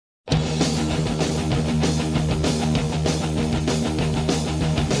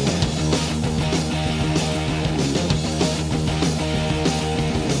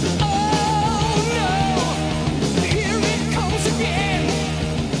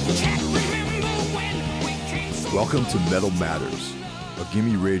Welcome to Metal Matters, a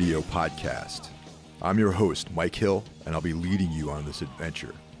Gimme Radio podcast. I'm your host, Mike Hill, and I'll be leading you on this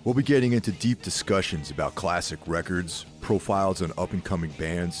adventure. We'll be getting into deep discussions about classic records, profiles on up-and-coming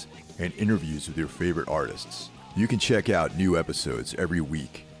bands, and interviews with your favorite artists. You can check out new episodes every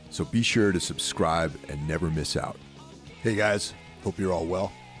week, so be sure to subscribe and never miss out. Hey guys, hope you're all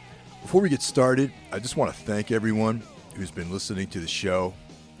well. Before we get started, I just want to thank everyone who's been listening to the show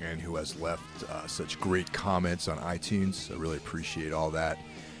and who has left such great comments on iTunes. I really appreciate all that.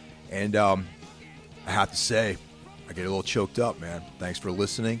 And I have to say, I get a little choked up, man. Thanks for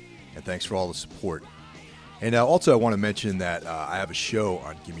listening, and thanks for all the support. And also, I want to mention that I have a show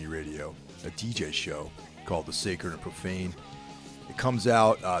on Gimme Radio, a DJ show called The Sacred and Profane. It comes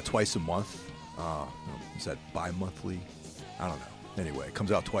out twice a month. Is that bi-monthly? I don't know. Anyway, it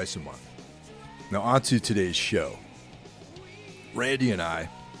comes out twice a month. Now, on to today's show. Randy and I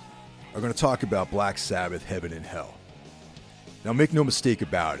are going to talk about Black Sabbath, Heaven and Hell. Now, make no mistake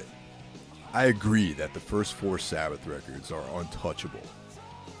about it. I agree that the first four Sabbath records are untouchable.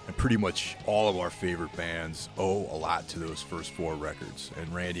 And pretty much all of our favorite bands owe a lot to those first four records.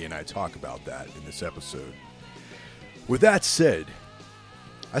 And Randy and I talk about that in this episode. With that said,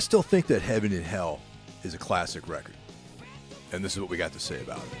 I still think that Heaven and Hell is a classic record. And this is what we got to say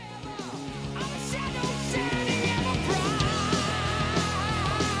about it.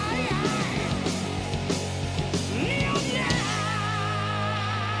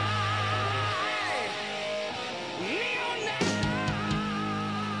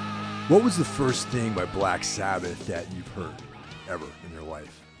 What was the first thing by Black Sabbath that you've heard ever in your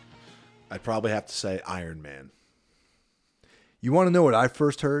life? I'd probably have to say Iron Man. You want to know what I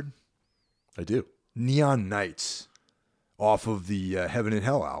first heard? I do. Neon Nights off of the Heaven and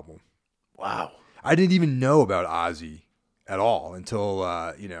Hell album. Wow. I didn't even know about Ozzy at all until,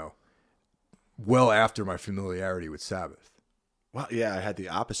 well after my familiarity with Sabbath. Well, yeah, I had the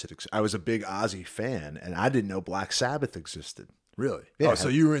opposite. I was a big Ozzy fan, and I didn't know Black Sabbath existed. Really? Yeah. Oh, so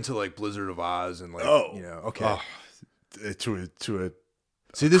you were into like Blizzard of Oz and like, okay. Oh, to a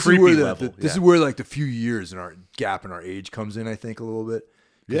See, this is creepy where level. This is where like the few years in our gap in our age comes in, I think, a little bit.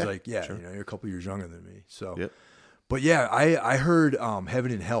 Yeah, sure. You're a couple years younger than me. So, Yep. But yeah, I heard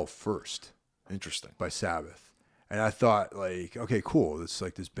Heaven and Hell first. Interesting. By Sabbath. And I thought like, okay, cool. It's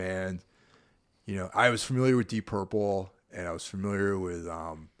like this band, I was familiar with Deep Purple and I was familiar with,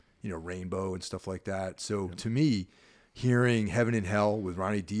 Rainbow and stuff like that. So to me, hearing Heaven and Hell with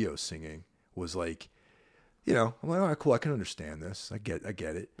Ronnie Dio singing was like, I'm like, all right, cool. I can understand this. I get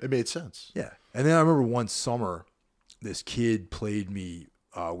it. It made sense. Yeah. And then I remember one summer, this kid played me,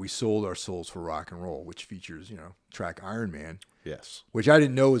 We Sold Our Souls for Rock and Roll, which features, track Iron Man. Yes. Which I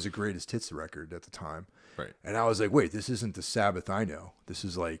didn't know was a greatest hits record at the time. Right. And I was like, wait, this isn't the Sabbath I know. This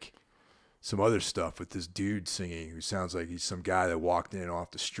is like some other stuff with this dude singing who sounds like he's some guy that walked in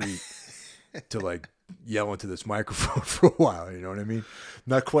off the street to like yell into this microphone for a while. You know what I mean?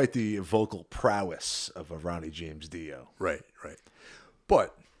 Not quite the vocal prowess of a Ronnie James Dio. Right.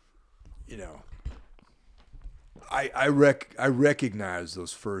 But, I recognize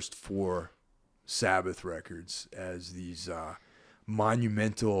those first four Sabbath records as these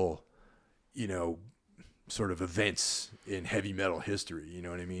monumental, sort of events in heavy metal history. You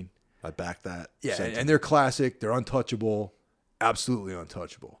know what I mean? I back that. Yeah, and they're classic. They're untouchable. Absolutely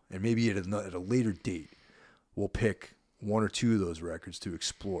untouchable. And maybe at a later date, we'll pick one or two of those records to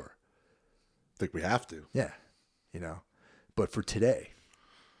explore. I think we have to. Yeah, But for today,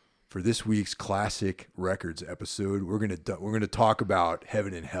 for this week's Classic Records episode, we're gonna talk about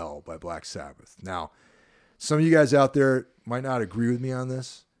Heaven and Hell by Black Sabbath. Now, some of you guys out there might not agree with me on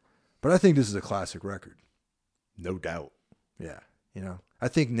this, but I think this is a classic record. No doubt. Yeah, I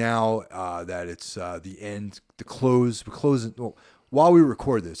think now that it's the end, the close. We're closing. Well, while we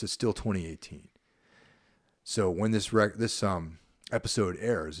record this, it's still 2018. So when this episode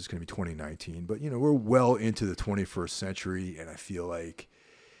airs, it's going to be 2019. But we're well into the 21st century, and I feel like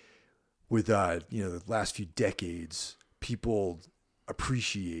with the last few decades, people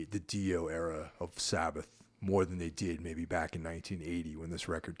appreciate the Dio era of Sabbath more than they did maybe back in 1980 when this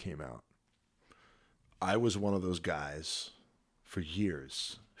record came out. I was one of those guys for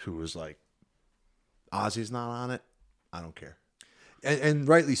years who was like, Ozzy's not on it, I don't care. And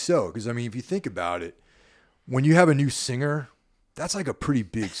rightly so, because if you think about it, when you have a new singer, that's like a pretty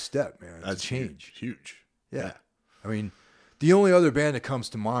big step, man. That's a change. Huge. Yeah. The only other band that comes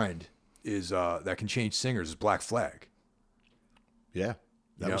to mind is that can change singers is Black Flag. Yeah.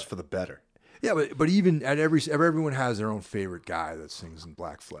 That was for the better. Yeah, but even at everyone has their own favorite guy that sings in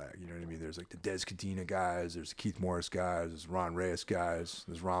Black Flag. You know what I mean? There's like the Des Cadena guys, there's the Keith Morris guys, there's Ron Reyes guys,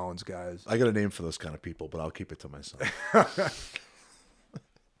 there's Rollins guys. I got a name for those kind of people, but I'll keep it to myself.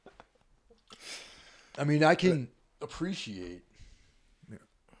 I mean, I can appreciate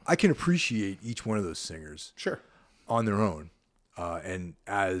each one of those singers Sure. on their own, and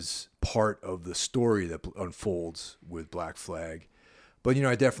as part of the story that unfolds with Black Flag. But,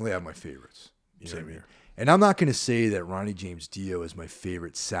 I definitely have my favorites. You know what I mean? And I'm not going to say that Ronnie James Dio is my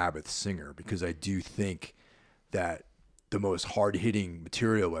favorite Sabbath singer, because I do think that the most hard-hitting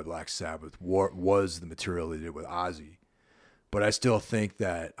material by Black Sabbath was the material they did with Ozzy. But I still think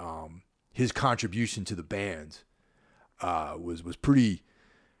that his contribution to the band was pretty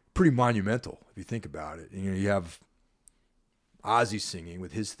monumental, if you think about it. You have Ozzy singing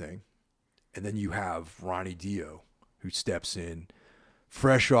with his thing, and then you have Ronnie Dio, who steps in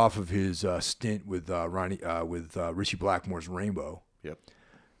fresh off of his stint with Ritchie Blackmore's Rainbow, Yep.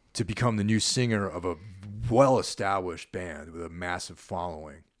 to become the new singer of a well-established band with a massive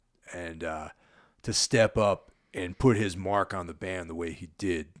following, and to step up and put his mark on the band the way he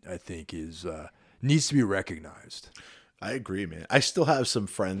did, I think needs to be recognized. I agree, man. I still have some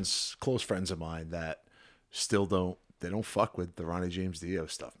friends, close friends of mine, that still don't fuck with the Ronnie James Dio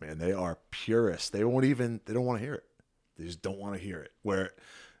stuff, man. They are purists. They don't want to hear it. They just don't want to hear it. Where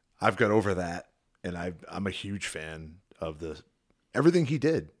I've got over that, and I'm a huge fan of everything he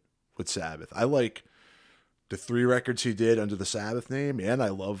did with Sabbath. I like the 3 records he did under the Sabbath name, and I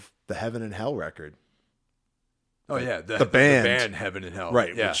love the Heaven and Hell record. Oh yeah, the band Heaven and Hell,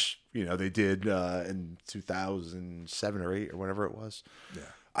 right? Yeah. Which they did in 2007 or 8 or whatever it was. Yeah,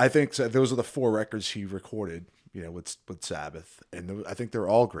 I think so. Those are the 4 records he recorded, with Sabbath, and I think they're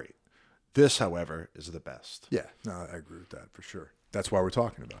all great. This, however, is the best. Yeah, no, I agree with that for sure. That's why we're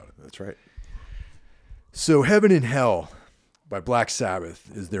talking about it. That's right. So Heaven and Hell by Black Sabbath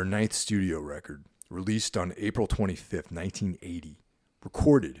is their 9th studio record, released on April 25th, 1980,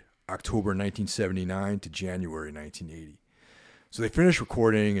 recorded October 1979 to January 1980. So they finished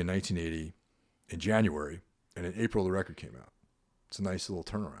recording in 1980 in January, and in April the record came out. It's a nice little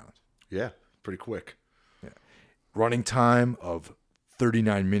turnaround. Yeah, pretty quick. Yeah. Running time of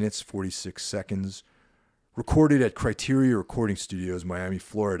 39 minutes, 46 seconds. Recorded at Criteria Recording Studios, Miami,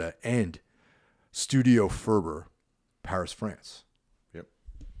 Florida, and Studio Ferber, Paris, France. Yep.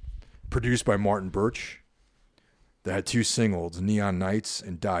 Produced by Martin Birch. That had 2 singles, Neon Nights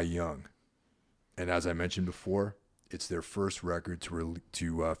and Die Young. And as I mentioned before, it's their first record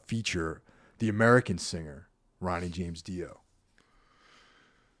to feature the American singer, Ronnie James Dio.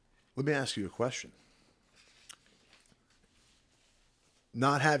 Let me ask you a question.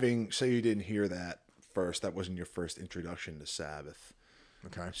 Not having, say you didn't hear that first, that wasn't your first introduction to Sabbath.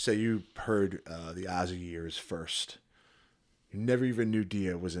 Okay. Say you heard the Ozzy years first. You never even knew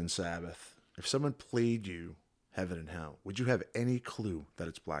Dio was in Sabbath. If someone played you Heaven and Hell, would you have any clue that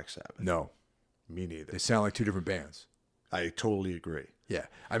it's Black Sabbath? No. Me neither. They sound like 2 different bands. I totally agree. Yeah.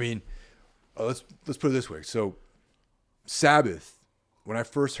 I mean, let's put it this way. So Sabbath, when I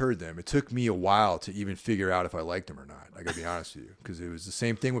first heard them, it took me a while to even figure out if I liked them or not. I got to be honest with you, because it was the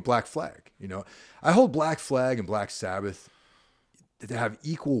same thing with Black Flag. I hold Black Flag and Black Sabbath to have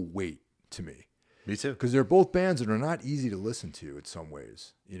equal weight to me. Me too. Because they're both bands that are not easy to listen to in some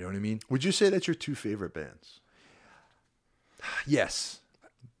ways. You know what I mean? Would you say that's your 2 favorite bands? Yes.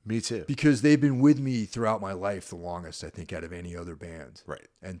 Me too. Because they've been with me throughout my life the longest, I think, out of any other band. Right.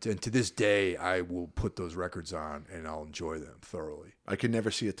 And to this day, I will put those records on and I'll enjoy them thoroughly. I can never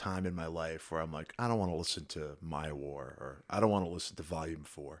see a time in my life where I'm like, I don't want to listen to My War, or I don't want to listen to Volume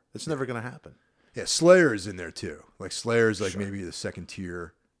 4. It's never going to happen. Yeah, Slayer is in there too. Like Slayer's like Sure. maybe the second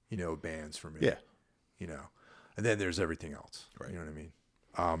tier, bands for me. Yeah. And then there's everything else. Right. You know what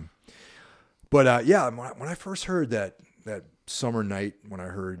I mean? But yeah, when I first heard that summer night, when I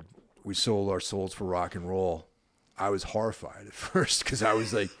heard We Sold Our Souls for Rock and Roll, I was horrified at first, because I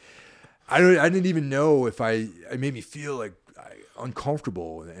was like, I didn't even know if it made me feel like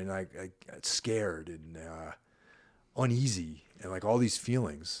uncomfortable, and I got scared and uneasy, and like all these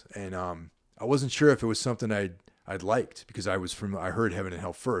feelings, and I wasn't sure if it was something I'd liked, because I heard Heaven and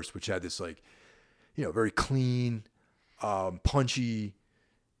Hell first, which had this like, very clean, punchy,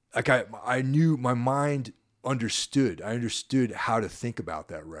 like I knew my mind understood. I understood how to think about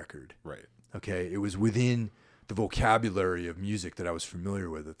that record. Right. Okay. It was within the vocabulary of music that I was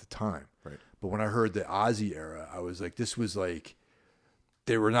familiar with at the time. Right. But when I heard the Ozzy era, I was like, this was like,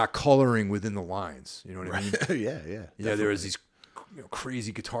 they were not coloring within the lines. You know what I mean? Yeah. Yeah. There was these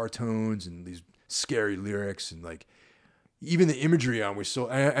crazy guitar tones and these scary lyrics, and like, even the imagery on We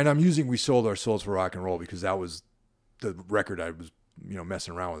Sold, and I'm using We Sold Our Souls for Rock and Roll because that was the record I was,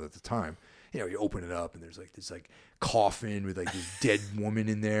 messing around with at the time. You open it up and there's like this like coffin with like this dead woman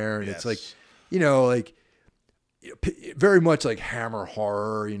in there. And It's like, very much like Hammer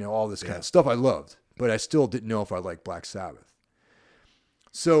horror, all this kind of stuff I loved, but I still didn't know if I liked Black Sabbath.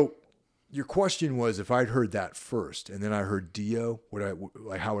 So your question was, if I'd heard that first and then I heard Dio,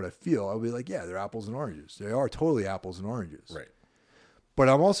 how would I feel? I'd be like, yeah, they're apples and oranges. They are totally apples and oranges. Right. But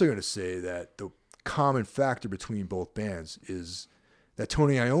I'm also going to say that the common factor between both bands is that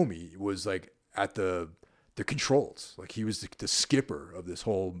Tony Iommi was like at the controls. Like he was the skipper of this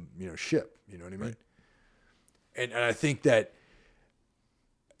whole, ship. You know what I mean? Right. And I think that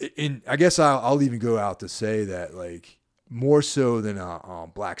I guess I'll even go out to say that, like, more so than a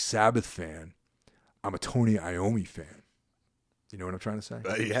Black Sabbath fan, I'm a Tony Iommi fan. You know what I'm trying to say?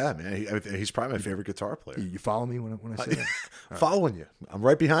 Yeah, man. He's probably my favorite guitar player. You follow me when I say that? Following you. I'm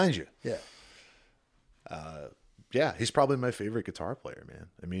right behind you. Yeah. Yeah, he's probably my favorite guitar player, man.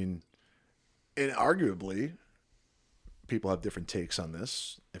 I mean, and arguably, people have different takes on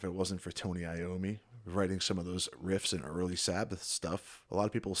this. If it wasn't for Tony Iommi writing some of those riffs and early Sabbath stuff, a lot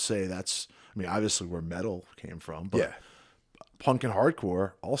of people say obviously where metal came from, but punk and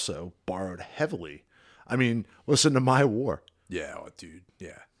hardcore also borrowed heavily. I mean, listen to My War. Yeah, dude.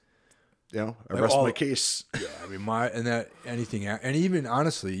 Yeah. I rest my case. Yeah, I mean, and even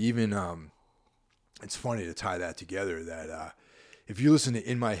honestly, it's funny to tie that together. That if you listen to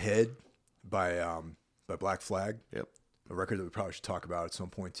In My Head by Black Flag, yep, a record that we probably should talk about at some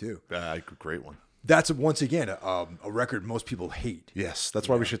point too. Great one. That's once again a record most people hate. Yes, that's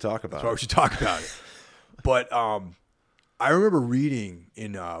why we should talk about it. That's why we should talk about it. But I remember reading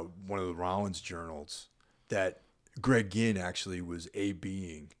in one of the Rollins journals that Greg Ginn actually was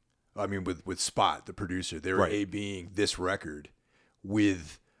A-B'ing. I mean, with Spot, the producer, they were A-B'ing this record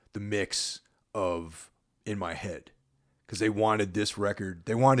with the mix of In My Head. Because they wanted this record,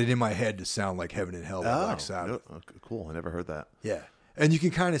 they wanted In My Head to sound like Heaven and Hell by Black Sabbath. Cool, I never heard that. Yeah. And you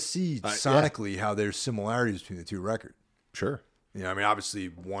can kind of see sonically how there's similarities between the two records. Sure. Obviously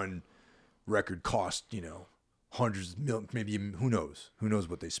one record cost, hundreds of millions, maybe even, who knows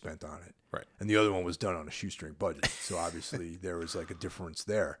what they spent on it. Right. And the other one was done on a shoestring budget. So obviously there was like a difference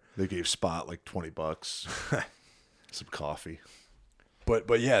there. They gave Spot like $20, some coffee.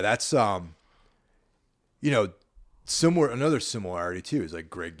 But yeah, that's, another similarity too is like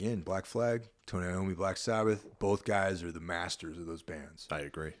Greg Ginn, Black Flag, Tony Iommi, Black Sabbath. Both guys are the masters of those bands. I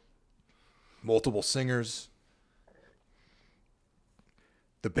agree. Multiple singers.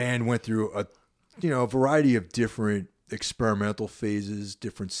 The band went through a variety of different experimental phases,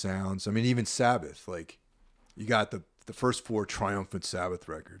 different sounds. I mean, even Sabbath, like you got the first 4 triumphant Sabbath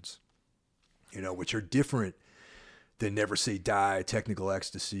records, which are different than Never Say Die, Technical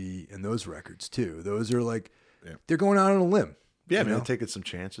Ecstasy, and those records too. Those are like, they're going out on a limb. Yeah, man, taking some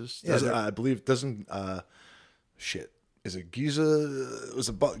chances. Yeah, I believe is it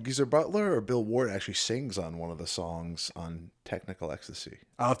Geezer Butler or Bill Ward actually sings on one of the songs on Technical Ecstasy?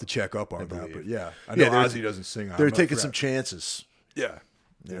 I'll have to check up on that, but yeah. I know Ozzy doesn't sing on it. They're taking some chances. Yeah.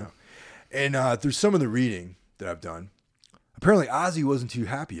 And through some of the reading that I've done, apparently Ozzy wasn't too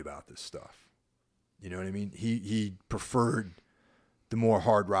happy about this stuff. You know what I mean? He preferred the more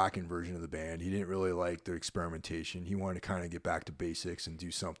hard rocking version of the band. He didn't really like the experimentation. He wanted to kind of get back to basics and do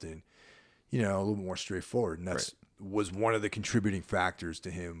something, a little more straightforward. And that's was one of the contributing factors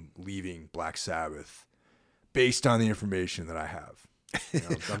to him leaving Black Sabbath based on the information that I have.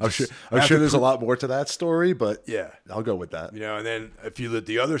 I'm sure there's a lot more to that story, but I'll go with that. And then if you look at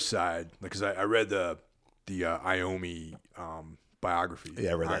the other side, because I read the Iommi biography.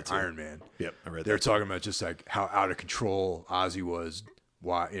 Yeah, I read that too. Iron Man. Yep, I read that. They're talking about just like how out of control Ozzy was.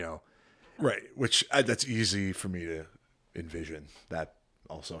 Why, Right, which that's easy for me to envision that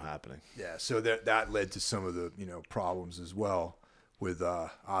also happening. Yeah, so that led to some of the problems as well with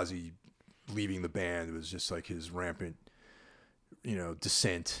Ozzy leaving the band. It was just like his rampant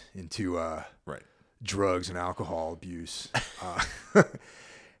descent into drugs and alcohol abuse.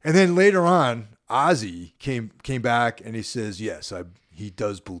 And then later on, Ozzy came back and he says, yes, he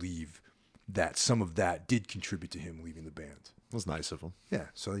does believe that some of that did contribute to him leaving the band. It was nice of him. Yeah,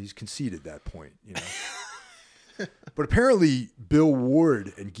 so he's conceded that point, But apparently, Bill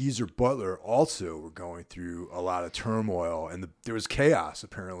Ward and Geezer Butler also were going through a lot of turmoil, and there was chaos.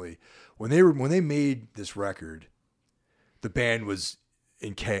 Apparently, when they made this record, the band was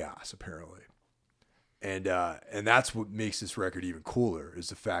in chaos. Apparently, and that's what makes this record even cooler is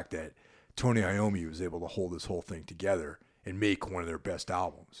the fact that Tony Iommi was able to hold this whole thing together and make one of their best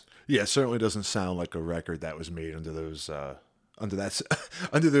albums. Yeah, it certainly doesn't sound like a record that was made under those that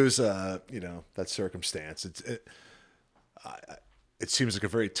circumstance. It seems like a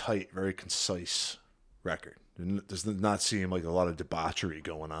very tight, very concise record. It does not seem like a lot of debauchery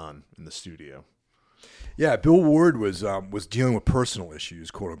going on in the studio. Yeah, Bill Ward was dealing with personal issues,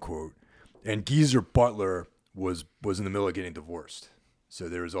 quote unquote, and Geezer Butler was in the middle of getting divorced. So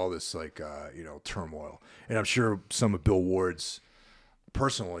there was all this turmoil, and I'm sure some of Bill Ward's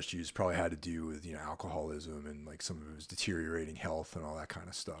personal issues probably had to do with alcoholism and like some of his deteriorating health and all that kind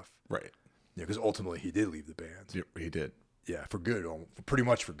of stuff. Right. Yeah, because ultimately he did leave the band. Yep, he did. Yeah, for good, pretty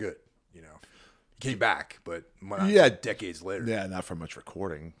much for good. He came back, but decades later. Yeah, not for much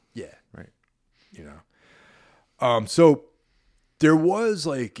recording. Yeah, right. So there was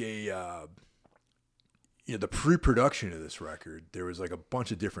like a. The pre-production of this record, there was like a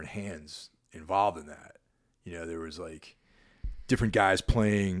bunch of different hands involved in that. There was like different guys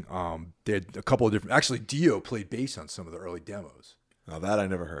playing. They had a couple of different. Actually, Dio played bass on some of the early demos. Oh, that I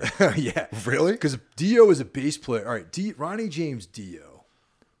never heard. Yeah, really? Because Dio was a bass player. All right, Ronnie James Dio,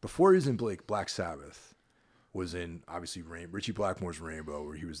 before he was in Black Sabbath, was in obviously Richie Blackmore's Rainbow,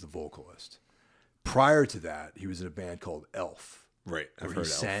 where he was the vocalist. Prior to that, he was in a band called Elf. Right, where he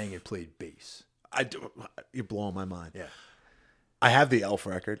sang and played bass. You're blowing my mind. Yeah. I have the Elf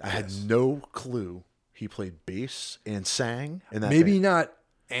record. I had no clue he played bass and sang in that Maybe band. not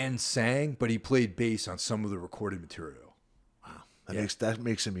and sang, but he played bass on some of the recorded material. Wow. That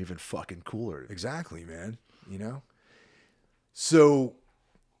makes him even fucking cooler. Exactly, man. So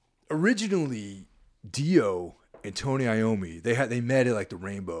originally Dio and Tony Iommi, they met at like the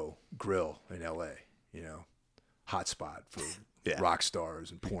Rainbow Grill in LA, hot spot for rock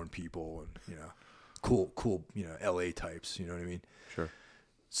stars and porn people and cool LA types, you know what I mean? Sure.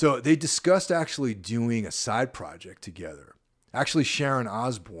 So they discussed actually doing a side project together. Actually, Sharon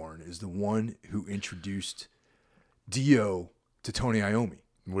Osbourne is the one who introduced Dio to Tony Iommi,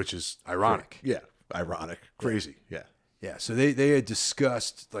 which is ironic. Yeah, ironic, crazy. Yeah. Yeah, so they had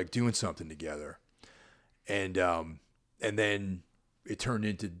discussed like doing something together. And then it turned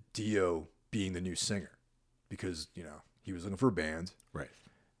into Dio being the new singer because, he was looking for a band. Right.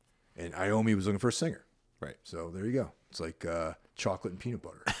 And Iommi was looking for a singer. Right. So there you go. It's like chocolate and peanut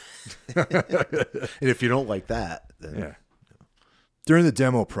butter. And if you don't like that, then... Yeah. During the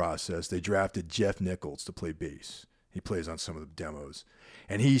demo process, they drafted Jeff Nichols to play bass. He plays on some of the demos.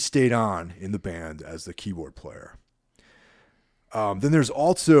 And he stayed on in the band as the keyboard player. Then there's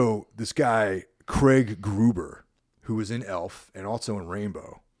also this guy, Craig Gruber, who was in Elf and also in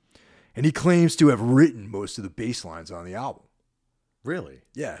Rainbow. And he claims to have written most of the bass lines on the album. Really?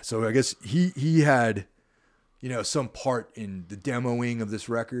 Yeah. So I guess he had, some part in the demoing of this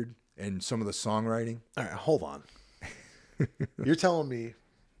record and some of the songwriting. All right, hold on. You're telling me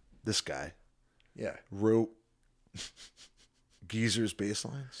this guy wrote Geezer's bass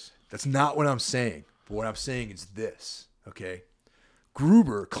lines? That's not what I'm saying. But what I'm saying is this, okay?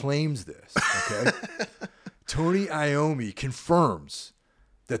 Gruber claims this, okay? Tony Iommi confirms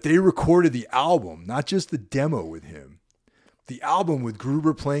that they recorded the album, not just the demo with him, the album with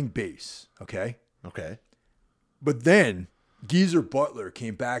Gruber playing bass, okay? Okay. But then Geezer Butler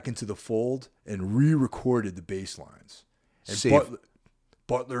came back into the fold and re-recorded the bass lines. And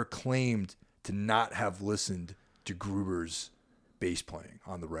Butler claimed to not have listened to Gruber's bass playing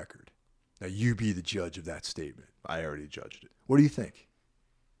on the record. Now, you be the judge of that statement. I already judged it. What do you think?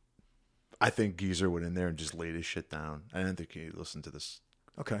 I think Geezer went in there and just laid his shit down. I didn't think he listened to this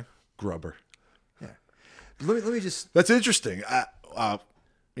grubber. Yeah. Let me just... That's interesting. I'm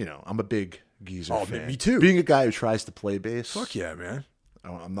a big Geezer fan. Me too. Being a guy who tries to play bass. Fuck yeah, man.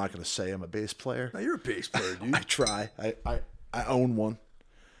 I'm not going to say I'm a bass player. No, you're a bass player, dude. I try. I own one.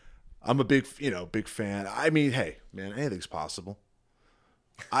 I'm a big fan. I mean, hey, man, anything's possible.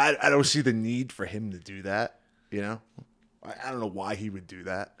 I don't see the need for him to do that, I don't know why he would do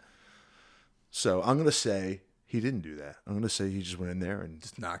that. So I'm going to say he didn't do that. I'm going to say he just went in there and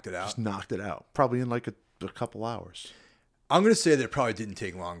just knocked it out. Probably in like a couple hours. I'm going to say that it probably didn't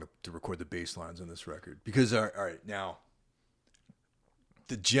take long to record the bass lines on this record. Because, all right, now,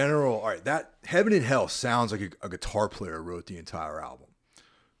 that Heaven and Hell sounds like a guitar player wrote the entire album.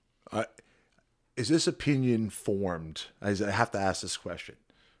 Is this opinion formed, I have to ask this question,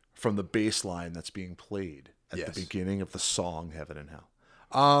 from the bass line that's being played at the beginning of the song Heaven and Hell?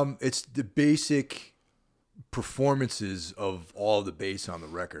 It's the basic performances of all the bass on the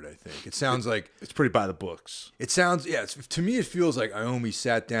record, I think. It sounds like... It's pretty by the books. It sounds... Yeah, to me, it feels like Iommi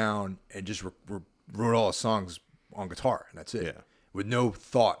sat down and just wrote all the songs on guitar, and that's it. Yeah. With no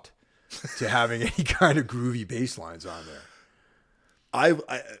thought to having any kind of groovy bass lines on there.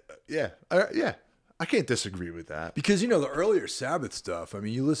 Yeah, I can't disagree with that. Because, the earlier Sabbath stuff, I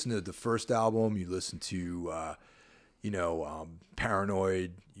mean, you listen to the first album, you listen to,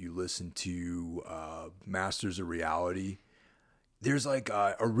 Paranoid, you listen to Masters of Reality. There's like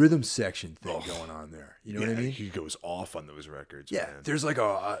a rhythm section thing going on there. You know what I mean? He goes off on those records. Yeah, man. there's like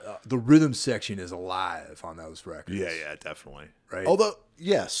the rhythm section is alive on those records. Yeah, definitely. Right. Although,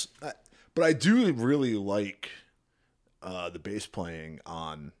 yes, but I do really like the bass playing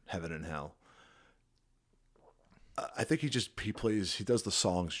on Heaven and Hell. I think he does the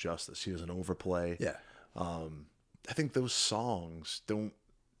songs justice. He does an overplay. Yeah. I think those songs don't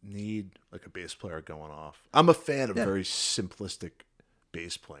need like a bass player going off. I'm a fan of very simplistic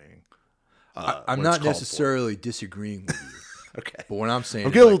bass playing. I'm not necessarily disagreeing with you. Okay. But what I'm saying,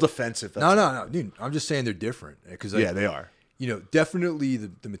 I'm getting a little defensive. No, dude. I'm just saying they're different because they are. Definitely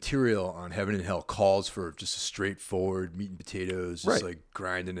the material on Heaven and Hell calls for just a straightforward meat and potatoes, just like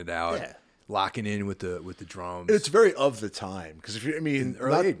grinding it out, locking in with the drums. It's very of the time because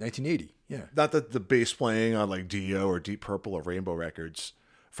early 1980, yeah. Not that the bass playing on like Dio or Deep Purple or Rainbow Records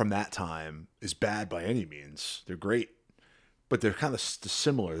from that time is bad by any means. They're great, but they're kind of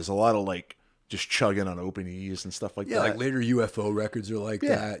similar. There's a lot of like just chugging on open E's and stuff like that. Yeah, like later UFO records are like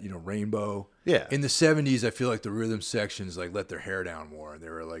that. Rainbow. Yeah. In the 70s, I feel like the rhythm sections like let their hair down more, and they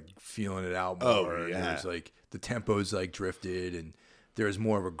were like feeling it out more. Oh, yeah. And there was like the tempos like drifted, and there was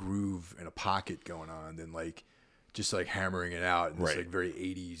more of a groove and a pocket going on than like just like hammering it out. And it's like very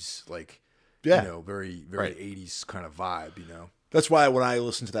 80s, like very 80s kind of vibe. That's why when I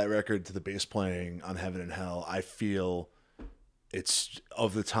listen to that record, to the bass playing on Heaven and Hell, I feel it's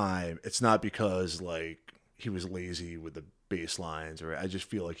of the time. It's not because like he was lazy with the bass lines, or I just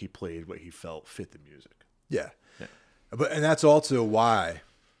feel like he played what he felt fit the music. Yeah. And that's also why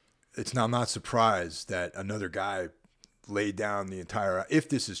I'm not surprised that another guy laid down the entire, if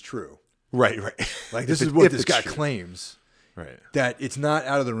this is true. Right. Like this is what this guy claims. Right. That it's not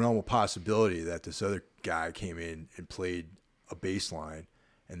out of the realm of possibility that this other guy came in and played a bass line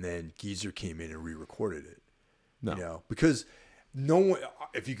and then Geezer came in and re-recorded it. No. Because no one,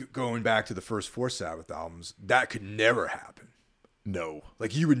 if you could going back to the first 4 Sabbath albums, that could never happen. No.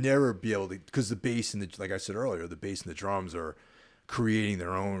 Like you would never be able to, because the bass and like I said earlier, the bass and the drums are creating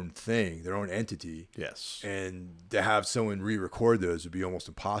their own thing, their own entity. Yes. And to have someone re-record those would be almost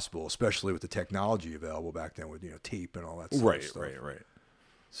impossible, especially with the technology available back then with, tape and all that stuff. Right.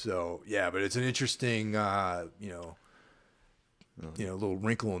 So, yeah, but it's an interesting, little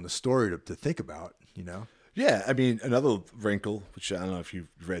wrinkle in the story to think about, Yeah, I mean, another wrinkle, which I don't know if you've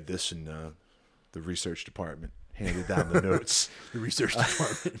read this in the research department, handed down the notes. The research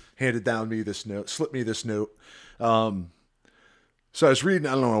department. Handed down me this note, slipped me this note. So I was reading,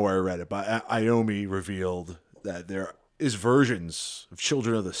 I don't know where I read it, but Iommi revealed that there is versions of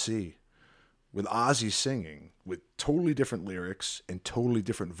Children of the Sea with Ozzy singing with totally different lyrics and totally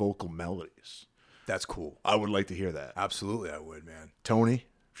different vocal melodies. That's cool. I would like to hear that. Absolutely, I would, man. Tony,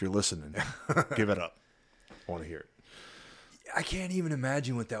 if you're listening, give it up. I want to hear it. I can't even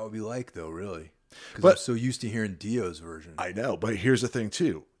imagine what that would be like, though, really. Because But- I'm so used to hearing Dio's version. I know, but here's the thing,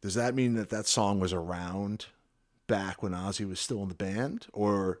 too. Does that mean that song was around back when Ozzy was still in the band?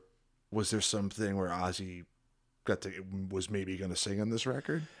 Or was there something where Ozzy was maybe going to sing on this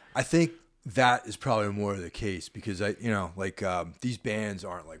record? I think that is probably more the case because these bands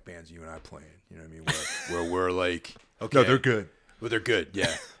aren't like bands you and I playing. You know what I mean? Where we're like, okay, No, they're good. Well, they're good,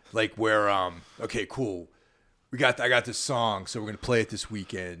 yeah. Like where, okay, cool. I got this song, so we're gonna play it this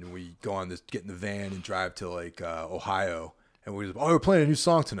weekend. And we go on this, get in the van and drive to like Ohio, and we're playing a new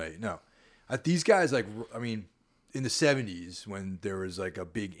song tonight. No, these guys in the 70s when there was like a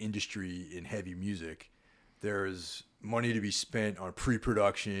big industry in heavy music, there's money to be spent on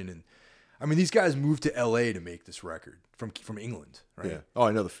pre-production, and I mean these guys moved to LA to make this record from England, right? Yeah. Oh,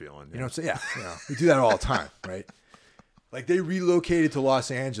 I know the feeling. Yeah. You know what I'm saying? Yeah. We do that all the time, right? Like they relocated to Los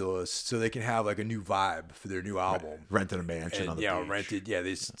Angeles so they can have like a new vibe for their new album. Right. Rented a mansion on the beach.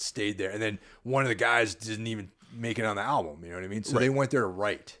 They stayed there. And then one of the guys didn't even make it on the album, you know what I mean? So they went there to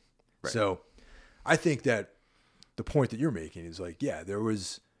write. Right. So I think that the point that you're making is like, yeah,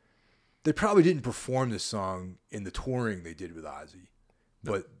 they probably didn't perform this song in the touring they did with Ozzy,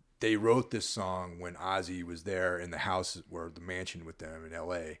 but they wrote this song when Ozzy was there in the house or the mansion with them in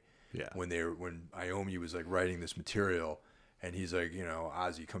LA. Yeah. When Iommi was like writing this material, and he's like,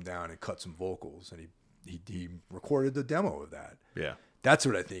 Ozzy, come down and cut some vocals, and he recorded the demo of that. Yeah. That's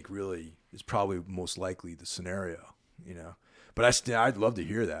what I think really is probably most likely the scenario, But I'd love to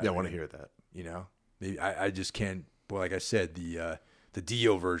hear that. Yeah, I want to hear that. Maybe I just can't. Well, like I said, the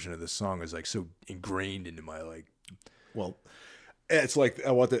Dio version of the song is like so ingrained into my like. Well, It's like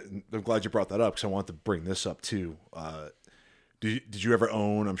I'm glad you brought that up because I want to bring this up too. Did you ever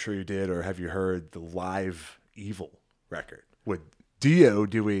own? I'm sure you did, or have you heard the Live Evil record with Dio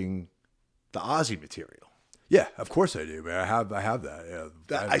doing the Ozzy material? Yeah, of course I do, man. I have that.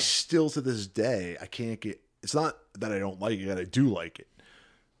 Yeah, I still to this day I can't get. It's not that I don't like it; I do like it,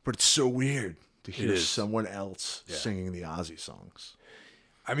 but it's so weird to hear someone else singing the Ozzy songs.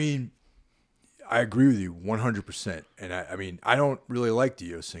 I mean, I agree with you 100%. And I mean, I don't really like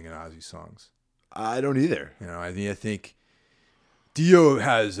Dio singing Ozzy songs. I don't either. You know, I think Dio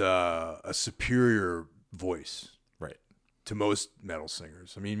has a superior voice, right, to most metal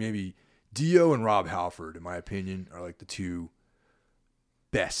singers. I mean, maybe Dio and Rob Halford, in my opinion, are like the two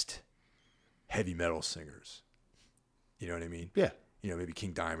best heavy metal singers. You know what I mean? Yeah. You know, maybe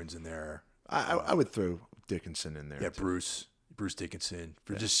King Diamond's in there. I would throw Dickinson in there. Yeah, too. Bruce Dickinson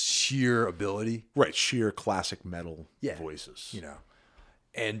for just sheer ability. Right, sheer classic metal voices. You know.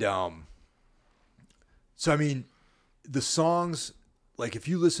 And so I mean, the songs, like if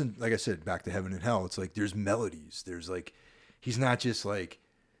you listen, like I said, Back to Heaven and Hell, it's like there's melodies. There's like he's not just like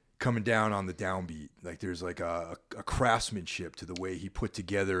coming down on the downbeat. Like there's like a craftsmanship to the way he put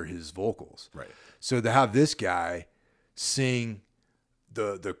together his vocals. Right. So to have this guy sing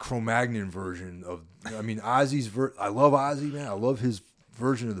the Cro-Magnon version of, I mean, Ozzy's I love Ozzy, man. I love his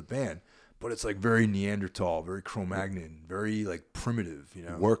version of the band, but it's like very Neanderthal, very Cro-Magnon, very like primitive, you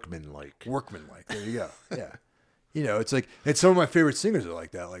know, workman-like. There you go. Yeah. You know, it's like, and some of my favorite singers are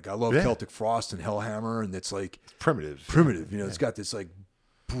like that. Like I love Celtic Frost and Hellhammer, and it's like primitive. You know, it's got this like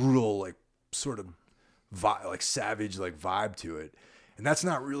brutal, like sort of like savage, like vibe to it. And that's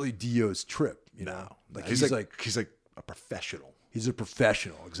not really Dio's trip, you know. Like he's like a professional. He's a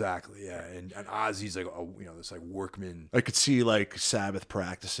professional, exactly. Yeah, and Ozzy's like this like workman. I could see like Sabbath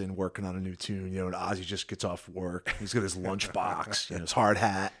practicing, working on a new tune. You know, and Ozzy just gets off work. He's got his lunchbox, you know, his hard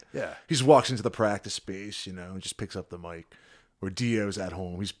hat. Yeah, he just walks into the practice space, you know, and just picks up the mic. Where Dio's at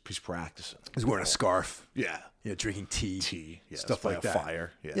home, he's practicing. He's wearing a scarf. Yeah, drinking tea, yes, stuff like that.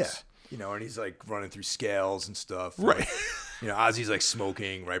 Fire, yes. Yeah. You know, and he's like running through scales and stuff. Right. You know, Ozzy's like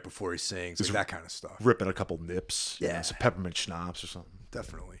smoking right before he sings, like that kind of stuff. Ripping a couple nips. Yeah. Some peppermint schnapps or something.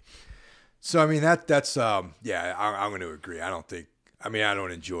 Definitely. So, I mean, that's I'm going to agree. I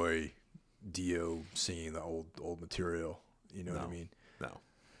don't enjoy Dio singing the old material. You know what I mean? No.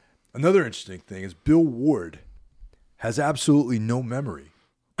 Another interesting thing is Bill Ward has absolutely no memory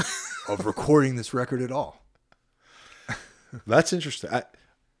of recording this record at all. That's interesting.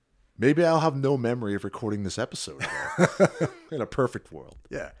 Maybe I'll have no memory of recording this episode in a perfect world.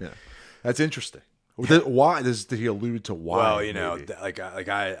 Yeah. That's interesting. Why did he allude to why? Well, you know,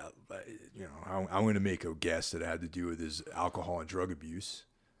 I'm going to make a guess that it had to do with his alcohol and drug abuse,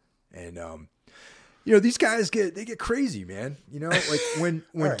 and you know, these guys get crazy, man. You know, like when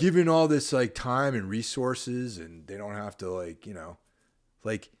right. given all this like time and resources, and they don't have to like, you know,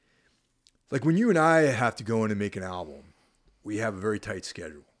 like when you and I have to go in and make an album, we have a very tight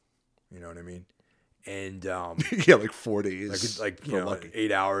schedule. You know what I mean? And yeah, like 4 days, like you know, like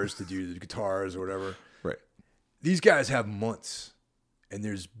 8 hours to do the guitars or whatever. Right. These guys have months, and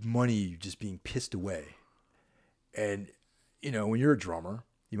there's money just being pissed away. And you know, when you're a drummer,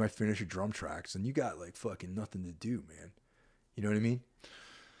 you might finish your drum tracks, and you got like fucking nothing to do, man. You know what I mean?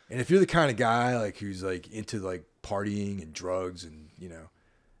 And if you're the kind of guy like who's like into like partying and drugs, and you know,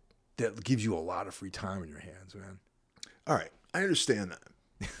 that gives you a lot of free time in your hands, man. All right, I understand that.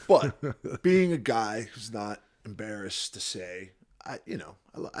 But being a guy who's not embarrassed to say, I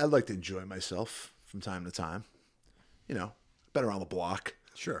like to enjoy myself from time to time. You know, been around the block.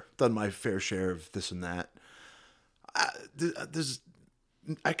 Sure. Done my fair share of this and that.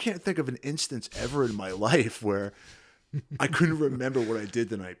 I can't think of an instance ever in my life where I couldn't remember what I did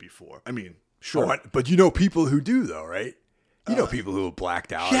the night before. I mean, sure. Oh, but you know people who do, though, right? You know people who have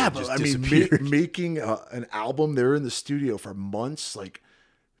blacked out. Yeah, and but just I mean, making an album, they're in the studio for months, like...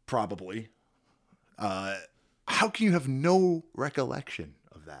 Probably. How can you have no recollection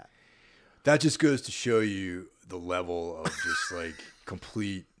of that? That just goes to show you the level of just like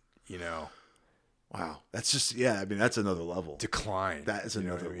complete, you know. Wow. That's just, I mean, that's another level. Decline. That is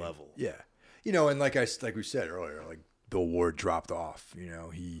another level. Yeah. You know, and like we said earlier, like Bill Ward dropped off, you know,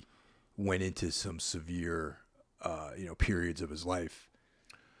 he went into some severe, periods of his life.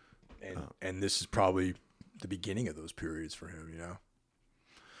 And this is probably the beginning of those periods for him, you know.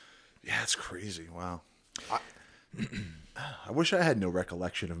 Yeah, it's crazy. Wow. I wish I had no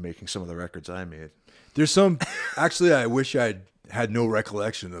recollection of making some of the records I made. There's some, actually, I wish I had no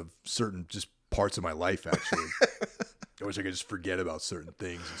recollection of certain just parts of my life, actually. I wish I could just forget about certain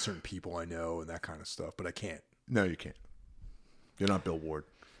things and certain people I know and that kind of stuff, but I can't. No, you can't. You're not Bill Ward.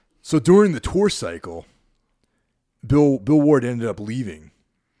 So during the tour cycle, Bill Ward ended up leaving,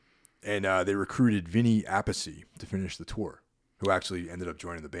 and they recruited Vinny Appice to finish the tour, who actually ended up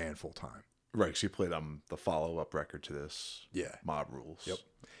joining the band full time. Right, because he played the follow-up record to this. Yeah. Mob Rules. Yep.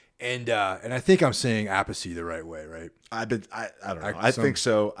 And I think I'm saying Appice the right way, right? I don't know. I think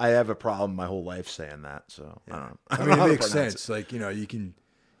so. I have a problem my whole life saying that, so Yeah. I don't know. I mean, it makes sense. Like, you can,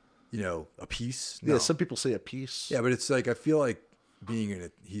 a piece. No. Yeah, some people say a piece. Yeah, but it's like, I feel like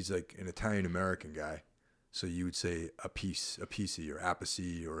he's like an Italian-American guy. So you would say Appice or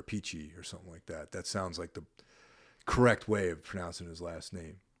Appice or Appici or something like that. That sounds like the correct way of pronouncing his last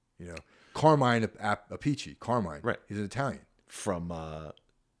name. Carmine Appici. Carmine. Right. He's an Italian. From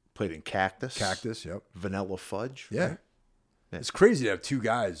played in Cactus. Cactus, yep. Vanilla Fudge. Yeah. Right? Yeah. It's crazy to have two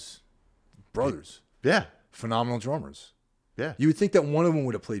guys, brothers, Yeah. phenomenal drummers. Yeah. You would think that one of them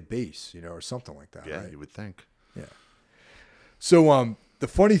would have played bass, or something like that, Yeah, right? you would think. Yeah. So the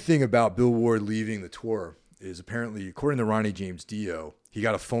funny thing about Bill Ward leaving the tour is apparently, according to Ronnie James Dio, he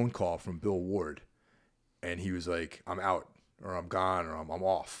got a phone call from Bill Ward, and he was like, I'm out, or I'm gone, or I'm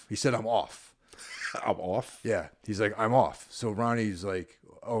off. He said, I'm off. I'm off? Yeah. He's like, I'm off. So Ronnie's like,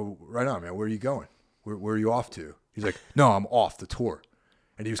 oh, right on, man. Where are you going? Where are you off to? He's like, no, I'm off the tour.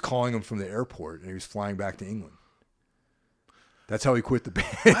 And he was calling him from the airport, and he was flying back to England. That's how he quit the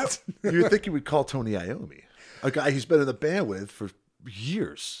band. You would think he would call Tony Iommi, a guy he's been in the band with for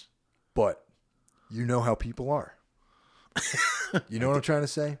years. But you know how people are. You know what I'm trying to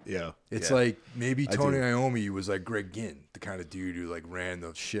say? Yeah. It's yeah. like maybe Tony do. Iommi was like Greg Ginn, the kind of dude who like ran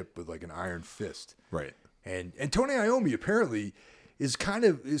the ship with like an iron fist. Right. And Tony Iommi apparently is kind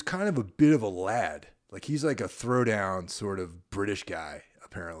of a bit of a lad. Like he's like a throwdown sort of British guy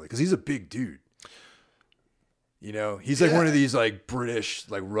apparently, because he's a big dude. He's like one of these like British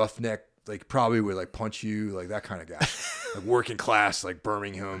like roughneck, like probably would like punch you, like that kind of guy, like working class, like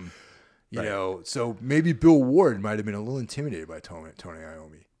Birmingham. So maybe Bill Ward might have been a little intimidated by Tony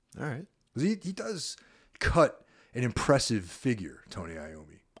Iommi. All right. Because he does cut an impressive figure, Tony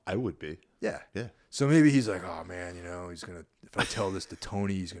Iommi. I would be. Yeah. Yeah. So maybe he's like, oh man, he's going to, if I tell this to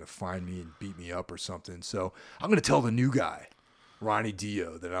Tony, he's going to find me and beat me up or something. So I'm going to tell the new guy, Ronnie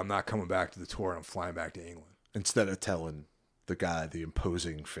Dio, that I'm not coming back to the tour and I'm flying back to England. Instead of telling the guy, the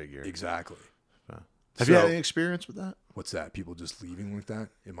imposing figure. Exactly. Have you had any experience with that? What's that? People just leaving like that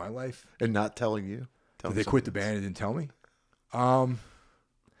in my life? And not telling you? Did they quit the band and didn't tell me?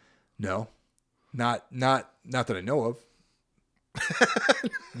 No. Not that I know of.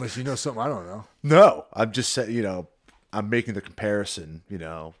 Unless you know something I don't know. No. I'm just saying, I'm making the comparison,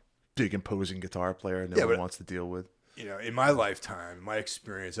 big imposing guitar player no one wants to deal with. In my lifetime, in my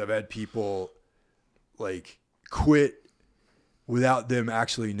experience, I've had people like quit without them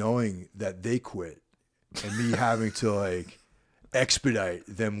actually knowing that they quit, and me having to like expedite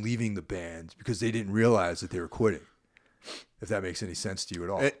them leaving the band because they didn't realize that they were quitting. If that makes any sense to you at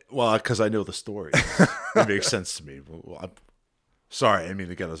all. Well, because I know the story. It makes sense to me. Well, I'm sorry, I didn't mean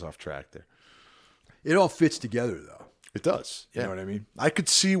to get us off track there. It all fits together, though. It does. You know what I mean? I could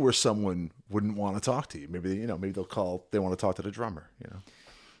see where someone wouldn't want to talk to you. Maybe they'll call. They want to talk to the drummer.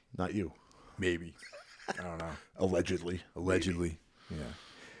 Not you. Maybe. I don't know. Allegedly. Maybe. Yeah.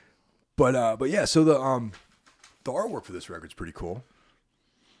 But yeah. So the artwork for this record's pretty cool.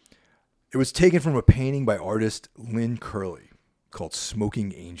 It was taken from a painting by artist Lynn Curley called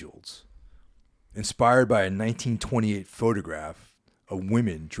 "Smoking Angels," inspired by a 1928 photograph of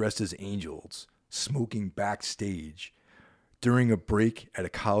women dressed as angels smoking backstage during a break at a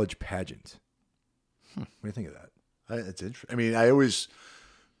college pageant. What do you think of that? It's interesting. I mean, I always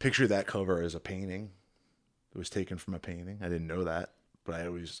picture that cover as a painting. It was taken from a painting. I didn't know that, but I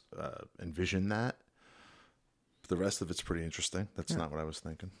always envisioned that. The rest of it's pretty interesting. That's not what I was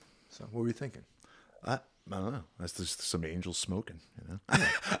thinking. So what were you thinking? I don't know. That's just some angels smoking.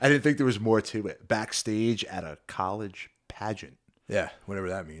 I didn't think there was more to it. Backstage at a college pageant. Yeah, whatever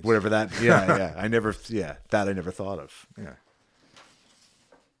that means. Whatever that. Yeah. I never thought of. Yeah.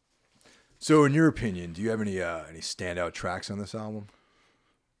 So, in your opinion, do you have any standout tracks on this album?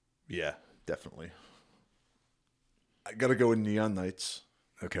 Yeah, definitely. I gotta go with Neon Nights.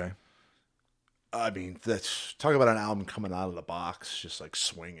 Okay. I mean, that's talk about an album coming out of the box, just like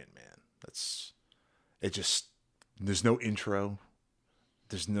swinging, man. There's no intro.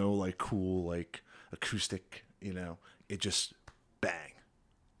 There's no like cool like acoustic, it just bang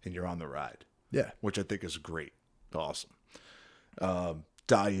and you're on the ride. Yeah. Which I think is great. Awesome.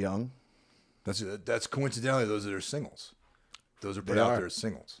 Die Young. That's coincidentally, those are their singles. Those are put out there as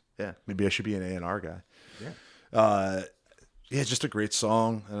singles. Yeah. Maybe I should be an A&R guy. Yeah. Yeah, just a great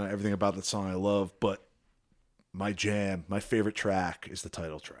song, and everything about that song I love. But my jam, my favorite track is the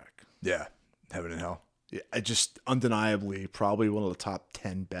title track. Yeah, Heaven and Hell. Yeah, I just undeniably probably one of the top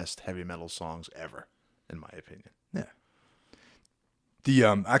 10 best heavy metal songs ever, in my opinion. Yeah.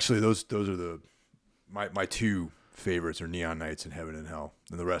 The actually those are the my two favorites are Neon Nights and Heaven and Hell,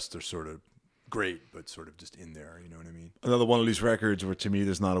 and the rest are sort of great, but sort of just in there. You know what I mean? Another one of these records where to me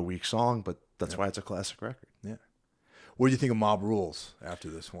there's not a weak song, but that's why it's a classic record. Yeah. What do you think of Mob Rules after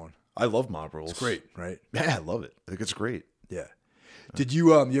this one? I love Mob Rules. It's great, right? Yeah, I love it. I think it's great. Yeah. Did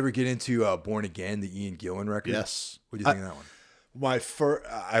you ever get into Born Again, the Ian Gillan record? Yes. What do you think of that one?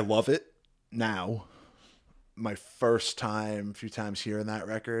 I love it now. My first time, a few times hearing that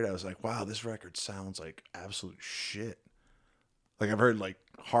record, I was like, wow, this record sounds like absolute shit. Like I've heard like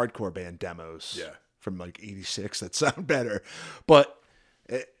hardcore band demos from like 86 that sound better. But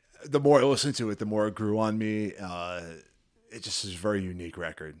the more I listened to it, the more it grew on me. It just is a very unique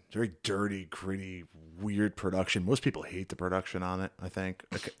record. It's very dirty, gritty, weird production. Most people hate the production on it, I think.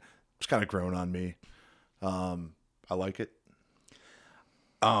 It's kind of grown on me. I like it.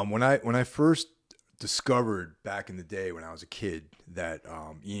 When I first discovered back in the day when I was a kid that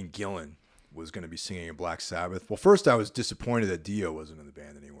Ian Gillan was going to be singing in Black Sabbath. Well, first I was disappointed that Dio wasn't in the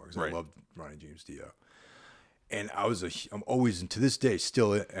band anymore because I loved Ronnie James Dio. And I'm always, and to this day,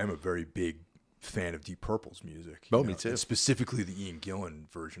 still am a very big fan of Deep Purple's music. Oh, me too. And specifically the Ian Gillan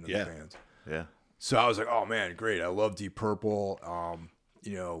version of the band. Yeah. So I was like, oh man, great. I love Deep Purple.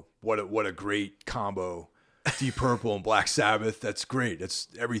 What a great combo. Deep Purple and Black Sabbath. That's great. That's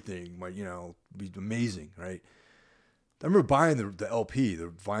everything. Be amazing, right? I remember buying the LP, the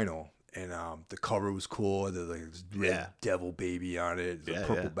vinyl, and the cover was cool. There's like this red devil baby on it, the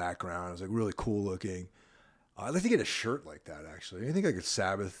purple background. It was like really cool looking. I'd like to get a shirt like that. Actually, I think like a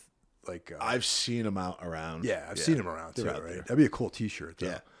Sabbath. I've seen them out around. Yeah, I've seen them around too. Right? That'd be a cool T-shirt, though.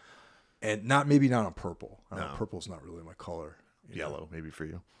 Yeah, and maybe not on purple. Purple's not really my color. Yellow, maybe for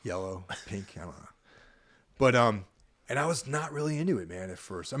you. Yellow, pink. I don't know. But and I was not really into it, man, at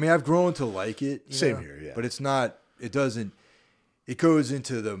first. I mean, I've grown to like it. Same here, yeah. But it's not. It doesn't. It goes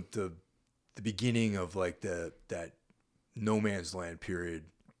into the beginning of like that no man's land period.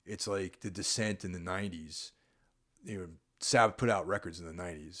 It's like the descent in the '90s. Sabbath put out records in the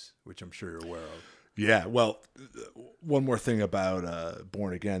 '90s, which I'm sure you're aware of. Yeah. Well, one more thing about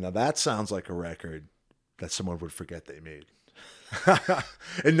Born Again. Now that sounds like a record that someone would forget they made,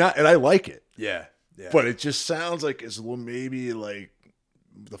 and I like it. Yeah. Yeah. But it just sounds like maybe like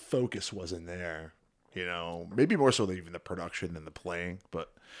the focus wasn't there, maybe more so than even the production than the playing.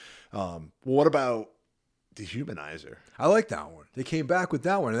 But what about Dehumanizer? I like that one. They came back with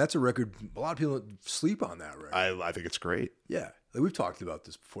that one, and that's a record. A lot of people sleep on that record. I think it's great. Yeah. Like we've talked about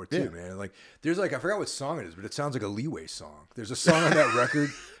this before too, man. Like there's I forgot what song it is, but it sounds like a Leeway song. There's a song on that record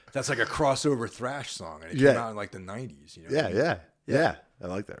that's like a crossover thrash song, and it came out in like the '90s. Yeah. I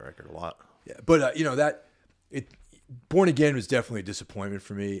like that record a lot. Yeah, but Born Again was definitely a disappointment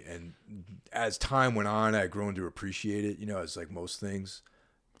for me, and as time went on, I've grown to appreciate it. As like most things,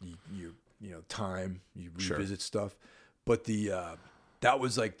 you revisit stuff, but that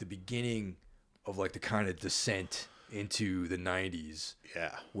was like the beginning of like the kind of descent into the '90s,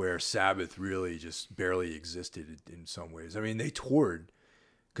 where Sabbath really just barely existed in some ways. I mean, they toured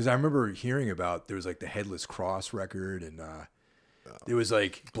because I remember hearing about there was like the Headless Cross record and. It was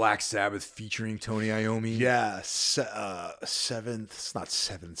like Black Sabbath featuring Tony Iommi. Yeah, Seventh. It's not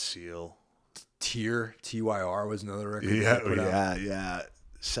Seventh Seal. Tyr, Tyr was another record. Yeah.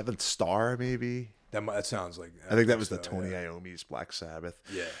 Seventh Star, maybe. That sounds like. I think that was the Tony Iommi's Black Sabbath.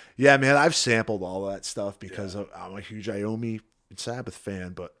 Yeah, man. I've sampled all that stuff because I'm a huge Iommi and Sabbath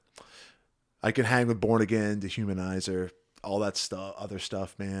fan. But I can hang with Born Again, Dehumanizer, all that stuff, other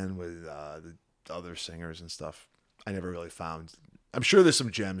stuff, man, with the other singers and stuff. I never really found. I'm sure there's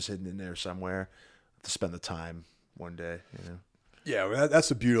some gems hidden in there somewhere to spend the time one day, Yeah, well, that's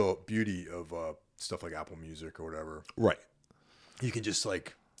the beauty of stuff like Apple Music or whatever. Right. You can just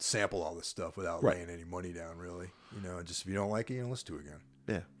like sample all this stuff without laying any money down, really. And just if you don't like it, you don't listen to it again.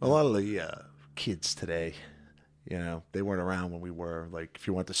 Yeah. A lot of the kids today, they weren't around when we were. Like, if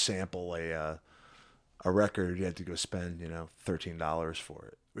you want to sample a record, you had to go spend, $13 for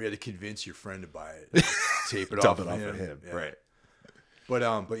it. We had to convince your friend to buy it, tape it off of him. Yeah. Right.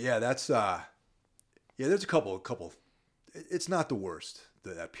 But yeah, that's there's a couple. It's not the worst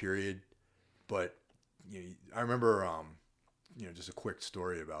that period, but I remember just a quick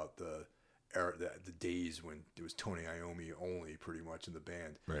story about the era, the days when it was Tony Iommi only, pretty much in the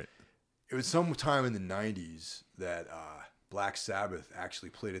band. Right. It was sometime in the '90s that Black Sabbath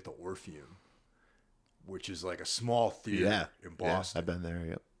actually played at the Orpheum, which is like a small theater in Boston. Yeah, I've been there.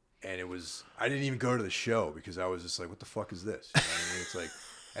 Yep. And I didn't even go to the show because I was just like, what the fuck is this? You know what I mean? It's like,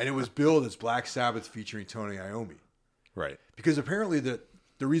 and it was billed as Black Sabbath featuring Tony Iommi. Right. Because apparently the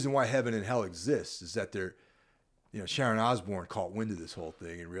reason why Heaven and Hell exists is that Sharon Osbourne caught wind of this whole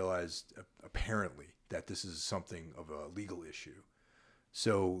thing and realized apparently that this is something of a legal issue.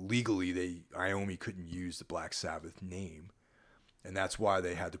 So legally, Iommi couldn't use the Black Sabbath name. And that's why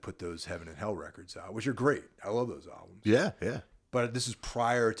they had to put those Heaven and Hell records out, which are great. I love those albums. Yeah, yeah. But this is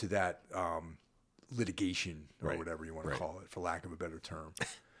prior to that litigation or whatever you want to call it, for lack of a better term.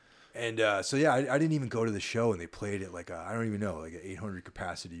 And so, yeah, I didn't even go to the show, and they played it like I don't even know, like an 800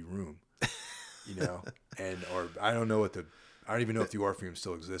 capacity room, or I don't even know if the Orpheum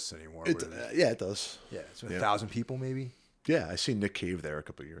still exists anymore. Yeah, it does. Yeah, it's 1,000 people maybe. Yeah, I seen Nick Cave there a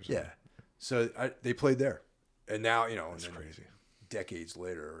couple of years ago. Yeah, so they played there, and now that's crazy. A decade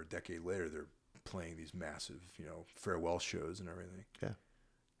later, they're playing these massive, farewell shows and everything. Yeah.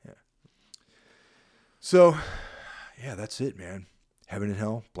 Yeah. So, yeah, that's it, man. Heaven and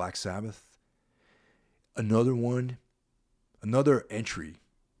Hell, Black Sabbath. Another entry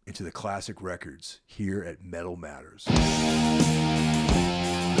into the classic records here at Metal Matters.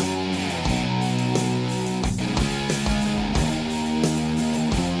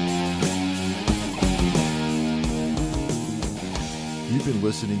 You've been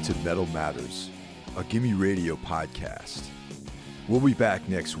listening to Metal Matters, a Gimme Radio podcast. We'll be back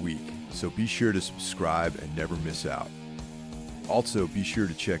next week, so be sure to subscribe and never miss out. Also, be sure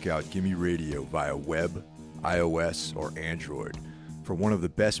to check out Gimme Radio via web, iOS, or Android for one of the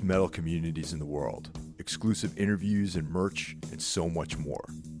best metal communities in the world, exclusive interviews and merch, and so much more.